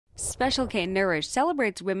Special K Nourish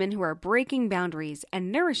celebrates women who are breaking boundaries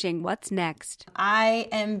and nourishing what's next. I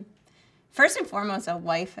am first and foremost a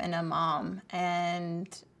wife and a mom and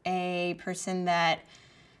a person that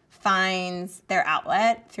finds their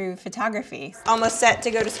outlet through photography. Almost set to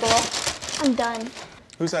go to school? I'm done.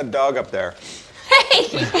 Who's that dog up there?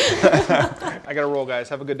 Hey! I gotta roll, guys.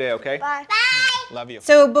 Have a good day, okay? Bye. Bye. Love you.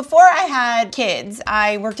 So before I had kids,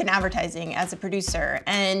 I worked in advertising as a producer,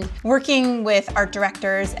 and working with art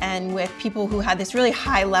directors and with people who had this really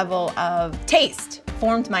high level of taste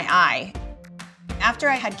formed my eye. After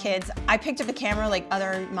I had kids, I picked up the camera like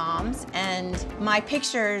other moms, and my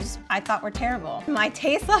pictures I thought were terrible. My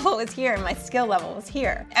taste level was here and my skill level was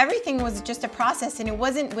here. Everything was just a process, and it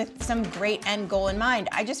wasn't with some great end goal in mind.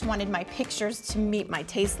 I just wanted my pictures to meet my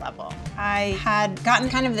taste level. I had gotten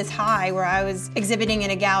kind of this high where I was exhibiting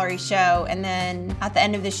in a gallery show, and then at the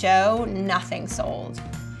end of the show, nothing sold.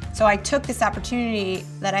 So I took this opportunity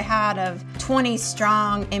that I had of 20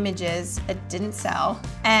 strong images that didn't sell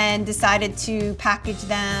and decided to package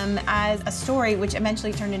them as a story, which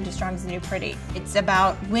eventually turned into Strong is the New Pretty. It's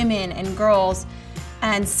about women and girls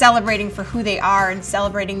and celebrating for who they are and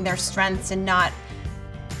celebrating their strengths and not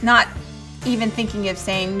even thinking of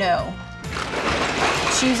saying no.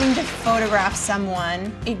 Choosing to photograph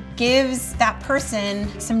someone, it gives that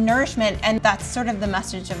person some nourishment, and that's sort of the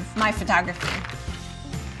message of my photography.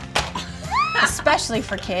 Especially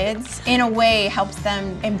for kids, in a way helps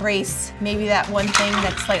them embrace maybe that one thing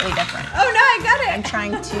that's slightly different. Oh no, I got it! I'm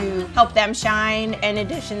trying to help them shine. In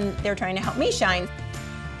addition, they're trying to help me shine.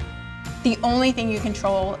 The only thing you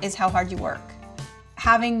control is how hard you work.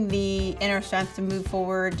 Having the inner strength to move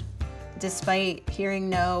forward despite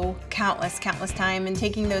hearing no countless time, and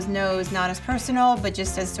taking those no's not as personal, but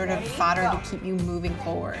just as sort of fodder to keep you moving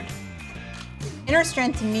forward. Inner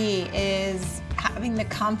strength to me is having the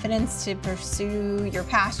confidence to pursue your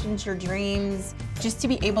passions, your dreams, just to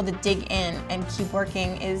be able to dig in and keep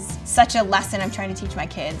working is such a lesson I'm trying to teach my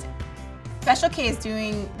kids. Special K is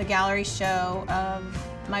doing the gallery show of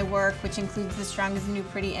my work, which includes the Strong is the New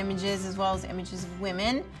Pretty images as well as images of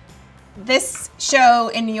women. This show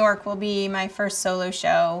in New York will be my first solo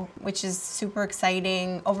show, which is super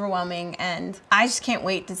exciting, overwhelming, and I just can't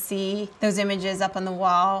wait to see those images up on the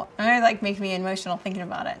wall. And it like makes me emotional thinking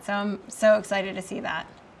about it, so I'm so excited to see that.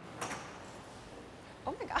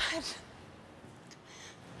 Oh my God.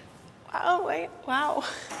 Wow, wait, wow.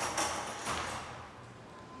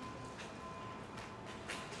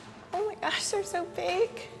 Oh my gosh, they're so big.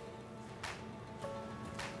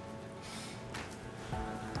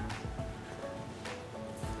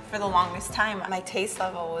 For the longest time, my taste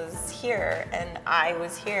level was here and I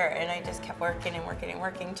was here, and I just kept working and working and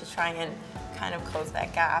working to try and kind of close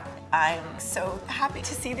that gap. I'm so happy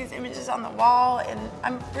to see these images on the wall, and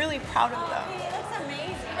I'm really proud of them. Hey, it looks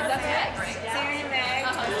amazing. That's it, right? See you, Meg.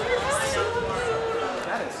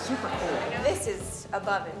 That is super cool. This is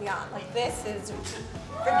above and beyond. Like, this is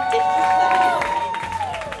ridiculous.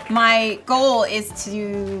 My goal is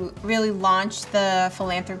to really launch the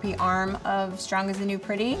philanthropy arm of Strong is the New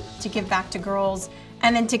Pretty, to give back to girls,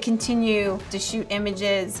 and then to continue to shoot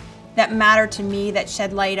images that matter to me, that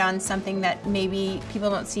shed light on something that maybe people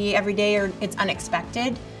don't see every day or it's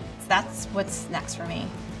unexpected. So that's what's next for me.